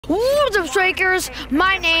What's up, Strikers?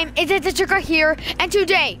 My name is Titanfall here, and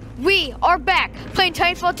today we are back playing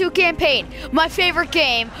Titanfall 2 campaign, my favorite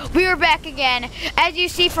game. We are back again. As you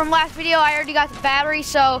see from last video, I already got the battery,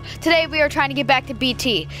 so today we are trying to get back to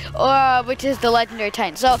BT, which is the legendary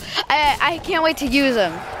Titan. So I can't wait to use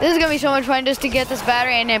them. This is gonna be so much fun just to get this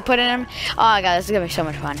battery and then put it in them. Oh my god, this is gonna be so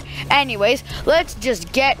much fun. Anyways, let's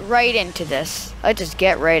just get right into this.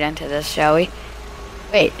 Shall we?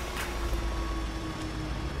 Wait.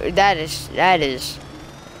 That's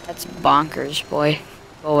bonkers, boy.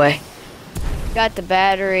 Go away. Got the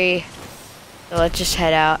battery. So let's just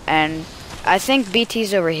head out, and I think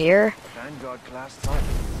BT's over here.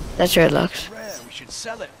 That's where it looks. We should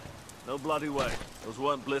sell it. No bloody way. Those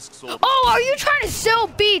weren't Blisk's orders. Oh, are you trying to sell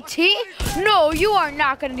BT? No, you are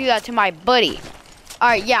not gonna do that to my buddy.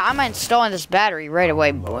 Alright, yeah, I'm installing this battery right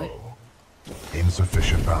away, boy.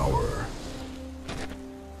 Insufficient power.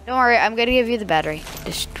 Don't worry, I'm gonna give you the battery.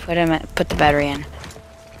 Just put the battery in.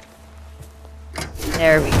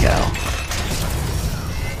 There we go.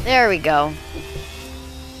 There we go.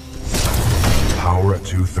 Power at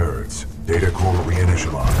 2/3. Data core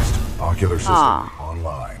reinitialized. Ocular system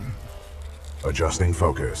online. Adjusting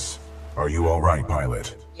focus. Are you all right,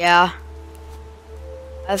 pilot? Yeah.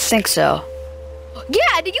 I think so.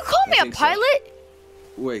 Yeah, did you call me a pilot?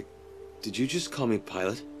 So. Wait, did you just call me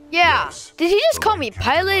pilot? Yeah. Yes. Did he just call me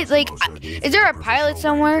pilot? Like, is there a pilot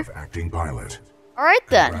somewhere? Acting pilot. Alright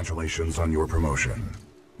then. Congratulations on your promotion.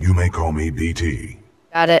 You may call me BT.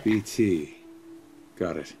 Got it. BT.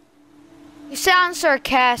 Got it. You sound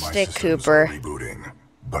sarcastic, Cooper. Rebooting,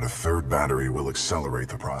 but a third battery will accelerate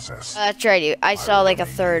the process. That's right. I saw like a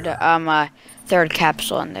third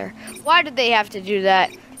capsule in there. Why did they have to do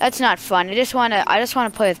that? That's not fun. I just wanna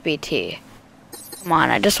play with BT. Come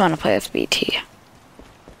on, I just wanna play with BT.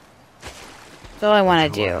 That's all I wanna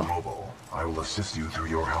do. Mobile. I will assist you through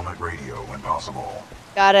your helmet radio when possible.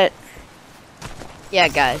 Got it. Yeah,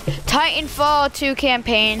 guys. Titanfall 2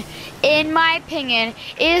 campaign, in my opinion,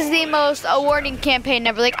 is the most awarding campaign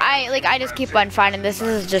ever. I just keep on finding this.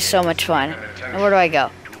 This is just so much fun. And where do I go?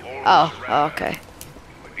 Oh, okay. It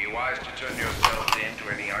would be wise to turn yourselves in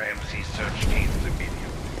to any IMC search teams immediately.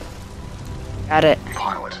 Got it.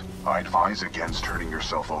 Pilot, I advise against turning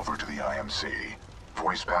yourself over to the IMC.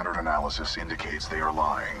 Voice pattern analysis indicates they are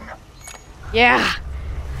lying. Yeah.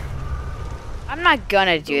 I'm not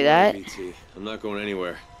gonna do that. BT. I'm not going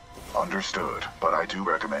anywhere. Understood, but I do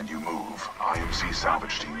recommend you move. IMC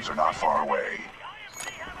salvage teams are not far away.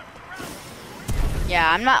 Yeah,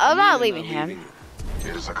 I'm not leaving him.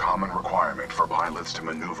 It is a common requirement for pilots to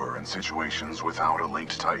maneuver in situations without a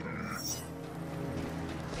linked Titan.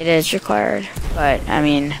 It is required, but I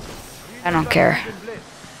mean, I don't care.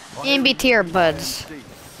 Me and BT are buds.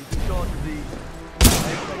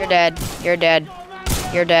 You're dead. You're dead.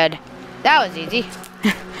 You're dead. That was easy.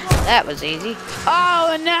 That was easy.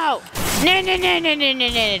 Oh no!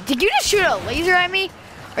 No! Did you just shoot a laser at me?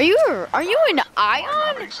 Are you an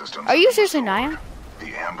Ion? Are you seriously an Ion?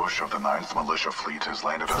 The ambush of the 9th Militia Fleet has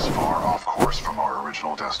landed us far off course from our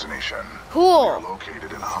original destination. Cool. We are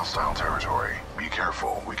located in hostile territory. Be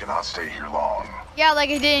careful, we cannot stay here long. Yeah, like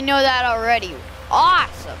I didn't know that already.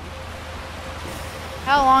 Awesome.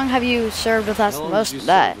 How long have you served with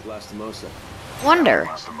Lastimosa? Wonder.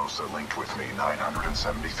 Lastimosa linked with me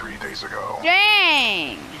 973 days ago.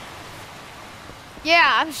 Dang.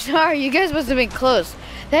 Yeah, I'm sorry. You guys must have been close.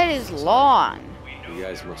 That is long. You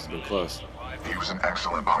guys must have been close. He was an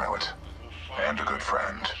excellent pilot and a good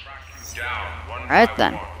friend. Alright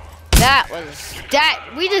then.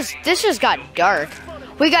 This just got dark.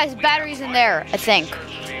 We got batteries in there, I think.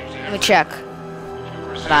 Let me check.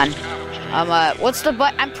 Hold on. What's the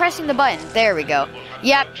button? I'm pressing the button. There we go.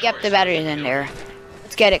 Yep, the battery's in there.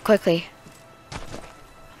 Let's get it quickly.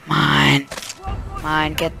 Come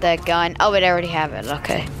on, get that gun. Oh, wait, I already have it.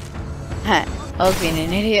 Okay. I was being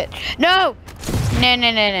an idiot. No!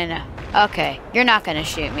 No. Okay, you're not gonna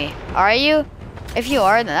shoot me. Are you? If you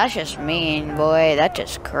are, then that's just mean, boy. That's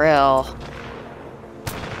just cruel.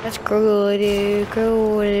 That's cruel,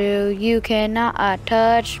 dude. You cannot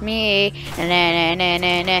touch me.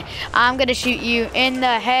 Nah. I'm gonna shoot you in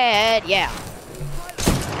the head. Yeah.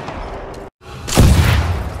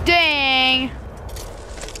 Dang.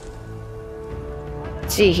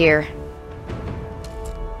 Let's see here.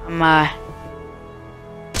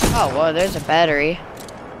 Oh, well, there's a battery.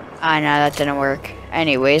 Ah, no, that didn't work.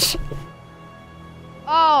 Anyways.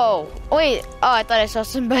 Oh, wait. Oh, I thought I saw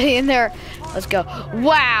somebody in there. Let's go.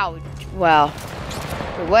 Wow.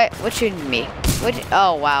 What shooting me?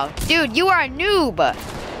 Oh, wow. Dude, you are a noob.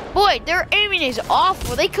 Boy, their aiming is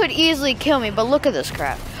awful. They could easily kill me, but look at this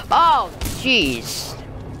crap. Oh, jeez.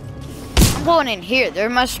 I'm going in here. There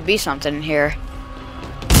must be something in here.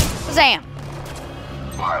 Zam.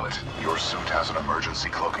 Pilot, your suit has an emergency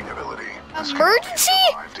cloaking ability. Emergency?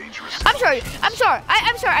 I'm sorry. I'm sorry.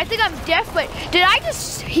 I think I'm deaf, but did I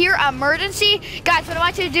just hear emergency? Guys, what I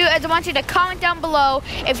want you to do is I want you to comment down below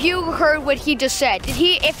if you heard what he just said. Did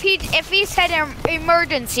he? If he said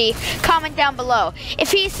emergency, comment down below. If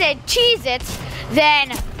he said Cheez-Its,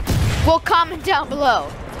 then we'll comment down below.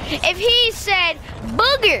 If he said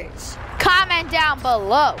boogers, comment down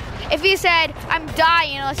below. If he said I'm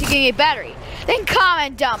dying unless you give me a battery, then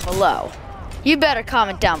comment down below. You better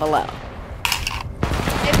comment down below.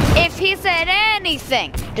 If he said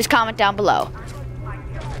anything, just comment down below.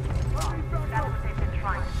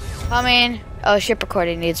 Oh, ship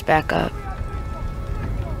recording needs backup.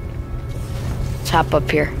 Let's hop up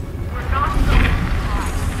here.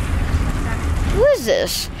 Who is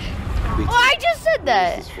this? Oh, I just said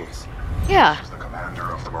that. Yeah. The commander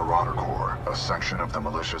of the Marauder Corps, a section of the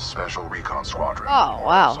Militia's Special Recon Squadron. Oh,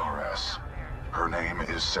 wow. SRS. Her name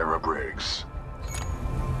is Sarah Briggs.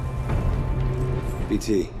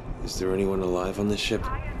 BT, is there anyone alive on this ship?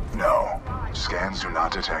 No. Scans do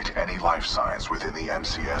not detect any life signs within the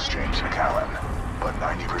MCS James McAllen, but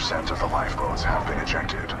 90% of the lifeboats have been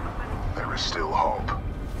ejected. There is still hope.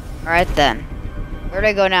 Alright then. Where do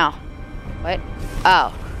I go now? What?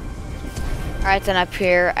 Oh. Alright then, up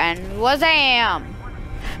here, and Wazam!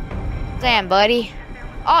 Wazam, buddy.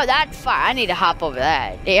 Oh, that's fine. I need to hop over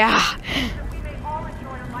that. Yeah.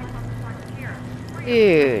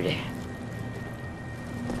 Dude.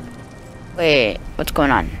 Wait, what's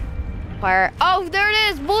going on? Fire. Oh, there it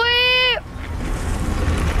is, boy!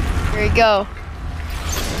 Here we go.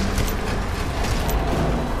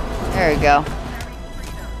 There we go.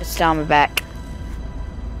 It's down my back.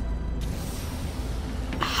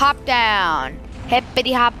 Hop down.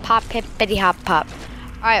 Hippity hop hop, hippity hop hop.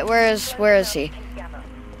 Alright, where is he?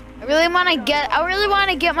 I really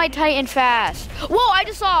wanna get my Titan fast. Whoa, I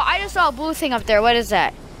just saw a blue thing up there. What is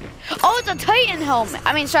that? Oh, it's a Titan helmet.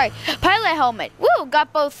 I mean, sorry, pilot helmet. Woo,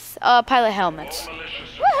 got both pilot helmets.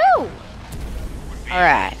 Woohoo!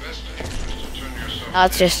 Alright. Now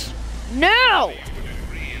let's just... No!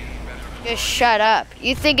 Just shut up.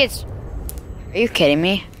 You think it's... Are you kidding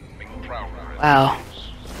me? Wow.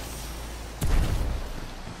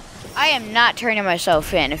 I am not turning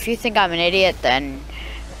myself in. If you think I'm an idiot, then...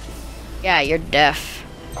 Yeah, you're deaf.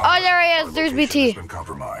 Oh, there he is. There's BT. Been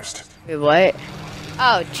compromised. Wait, what?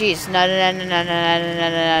 Oh, jeez. No.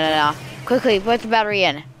 Quickly, put the battery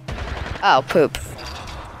in. Oh, poop.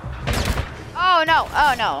 Oh,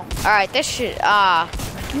 no. Alright, this should...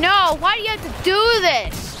 No, why do you have to do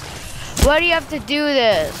this? Why do you have to do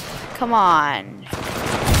this? Come on.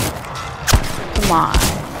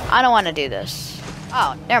 I don't want to do this.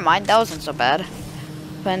 Oh, never mind. That wasn't so bad.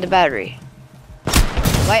 Put in the battery.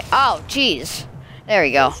 Wait. Oh, jeez. There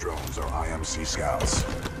we go. Those drones are IMC scouts.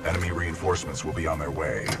 Enemy reinforcements will be on their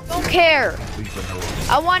way. Don't care.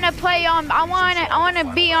 I want to play on. I want to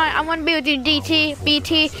be with you, BT.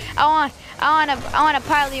 I want to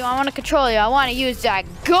pilot you. I want to control you. I want to use that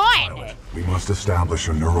gun. We must establish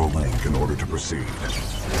a neural link in order to proceed.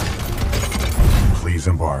 Please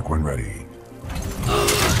embark when ready.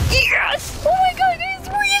 Yes! Oh my God, guys,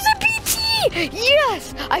 we're using BT.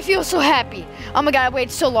 Yes! I feel so happy. Oh my God, I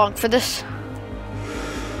waited so long for this.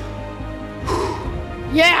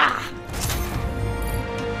 Yeah!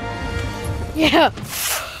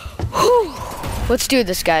 Whew. Let's do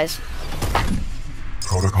this, guys.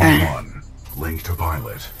 Protocol 1. Link to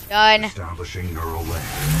pilot. Done. Establishing neural link.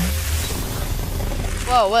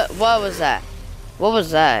 Whoa, what was that? What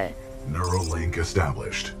was that? Neural link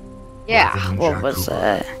established. Yeah, Welcome, what Jack was Cooper.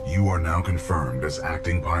 that? You are now confirmed as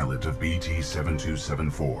acting pilot of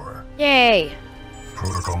BT-7274. Yay.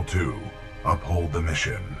 Protocol 2. Uphold the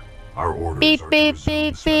mission. Our orders Beep, are beep, to resume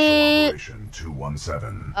beep, Special beep. Operation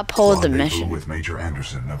 217. Uphold the Rendezvous mission. with Major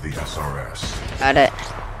Anderson of the SRS. Got it.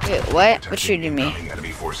 Wait, what? What's Protecting shooting me? incoming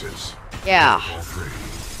enemy forces. Yeah. Protocol 3.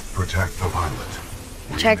 Protect the pilot.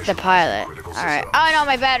 Check the pilot. Critical Alright. systems. Oh no,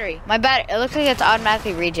 my battery. It looks like it's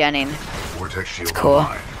automatically regenning. Vortex shield It's cool.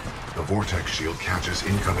 online. The vortex shield catches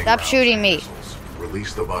incoming Stop rounds shooting and me. missiles.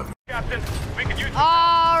 Release the button.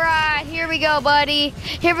 Alright, here we go, buddy.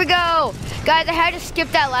 Here we go. Guys, I had to skip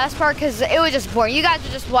that last part because it was just boring. You guys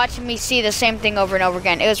are just watching me see the same thing over and over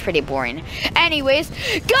again. It was pretty boring. Anyways,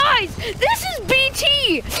 guys, this is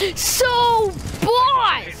BT. So,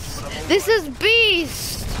 boss, this is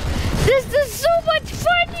Beast. This is so much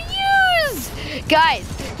fun to use. Guys,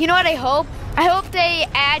 you know what I hope? I hope they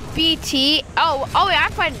add BT. Oh,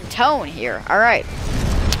 I'm finding tone here. All right.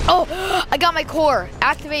 Oh, I got my core.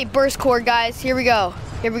 Activate burst core, guys. Here we go.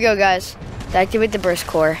 Here we go, guys. Activate the burst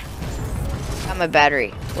core. Got my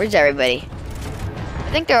battery. Where's everybody?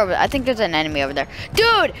 I think there's an enemy over there.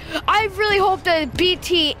 Dude, I really hope that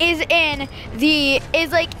BT is in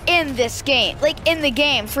this game. Like in the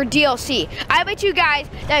game for DLC. I bet you guys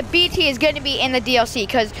that BT is gonna be in the DLC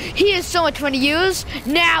because he is so much fun to use.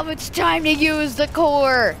 Now it's time to use the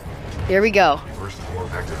core. Here we go. First core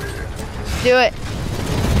activated. Do it.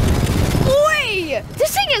 Wait!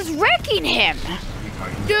 This thing is wrecking him!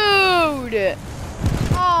 Dude!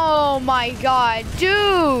 Oh my god,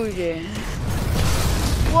 dude!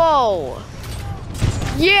 Whoa!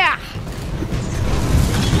 Yeah!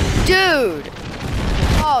 Dude!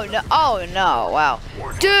 Oh no, wow.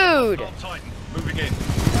 Dude!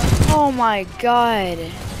 Oh my god.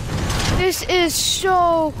 This is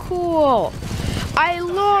so cool! I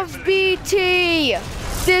love BT!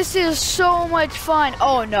 This is so much fun.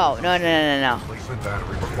 Oh no. Replacement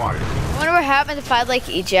battery required. I wonder what happens if I like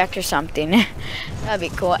eject or something. That'd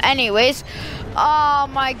be cool. Anyways, oh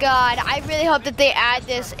my god. I really hope that they add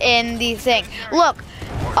this in the thing. Look,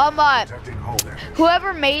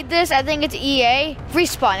 whoever made this, I think it's EA.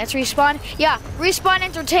 Respawn, it's Respawn. Yeah, Respawn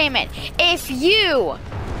Entertainment. If you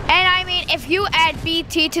add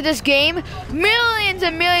BT to this game, millions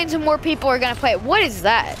and millions of more people are gonna play it. What is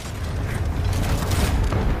that?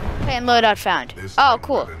 And loadout found. Oh,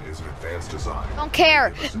 cool. Don't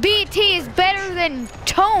care. BT is better than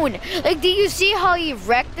Tone. Like, do you see how he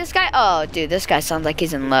wrecked this guy? Oh, dude, this guy sounds like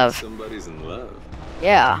he's in love. Somebody's in love.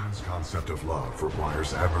 Yeah. This concept of love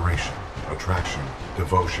requires admiration, attraction,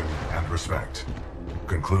 devotion, and respect.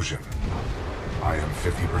 Conclusion. I am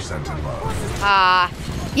 50% in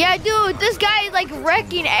love. Yeah, dude, this guy is like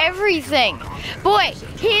wrecking everything. Boy,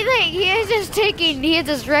 he is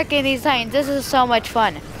just wrecking these things. This is so much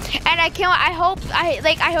fun. And I hope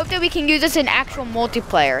that we can use this in actual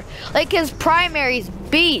multiplayer. Like his primary is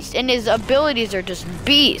beast and his abilities are just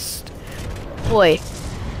beast. Boy.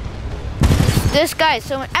 This guy is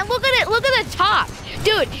so, and look at it, look at the top.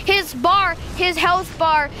 Dude, his health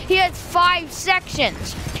bar, he has 5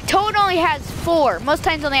 sections. Toad only has 4. Most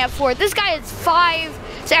times only have 4. This guy has 5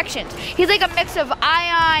 sections. He's like a mix of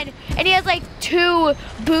Ion, and he has like 2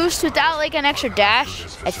 boosts without like an extra dash,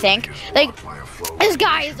 I think. Like, this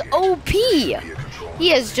guy is OP.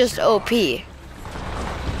 He is just OP.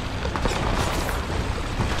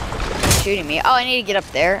 Shooting me. Oh, I need to get up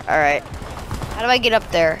there. Alright. How do I get up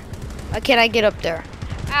there? Why can't I get up there?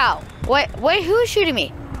 Ow. Wait, who's shooting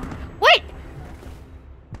me? Wait!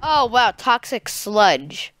 Oh, wow, toxic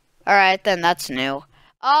sludge. Alright, then that's new.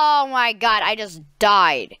 Oh my god, I just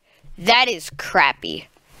died. That is crappy.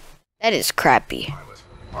 That is crappy. Pilot,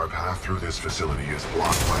 our path through this facility is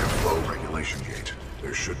blocked by a flow regulation gate.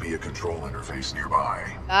 There should be a control interface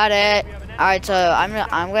nearby. Got it. Alright, so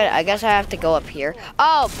I guess I have to go up here.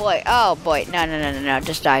 Oh boy, no.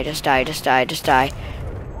 Just die.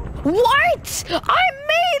 What? I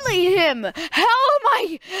melee him! How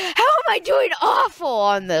am I doing awful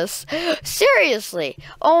on this? Seriously.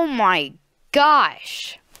 Oh my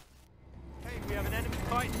gosh. Hey, we have an enemy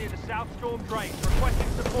Titan near the South Storm Drain requesting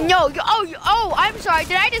support. No, I'm sorry.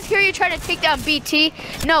 Did I just hear you trying to take down BT?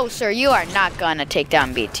 No, sir, you are not gonna take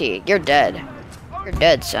down BT. You're dead. You're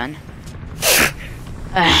dead, son.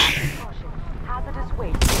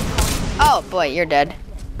 Oh boy, you're dead.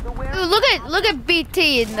 Ooh, look at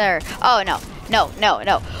BT in there. Oh no.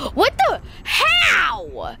 What the?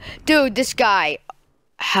 How? Dude, this guy.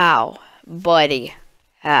 How? Buddy.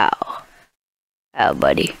 How? How,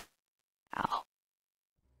 buddy?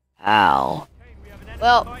 How?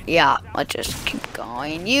 Well, yeah, let's just keep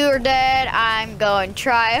going. You're dead. I'm going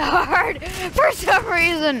try hard for some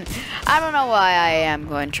reason. I don't know why I am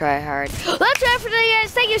going try hard. That's it for today,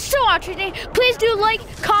 guys. Thank you so much for today. Please do like,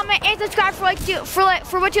 comment, and subscribe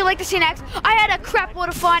for what you'd like to see next. I had a crap load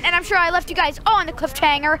of fun, and I'm sure I left you guys all on the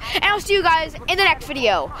cliffhanger. And I'll see you guys in the next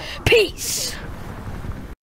video. Peace.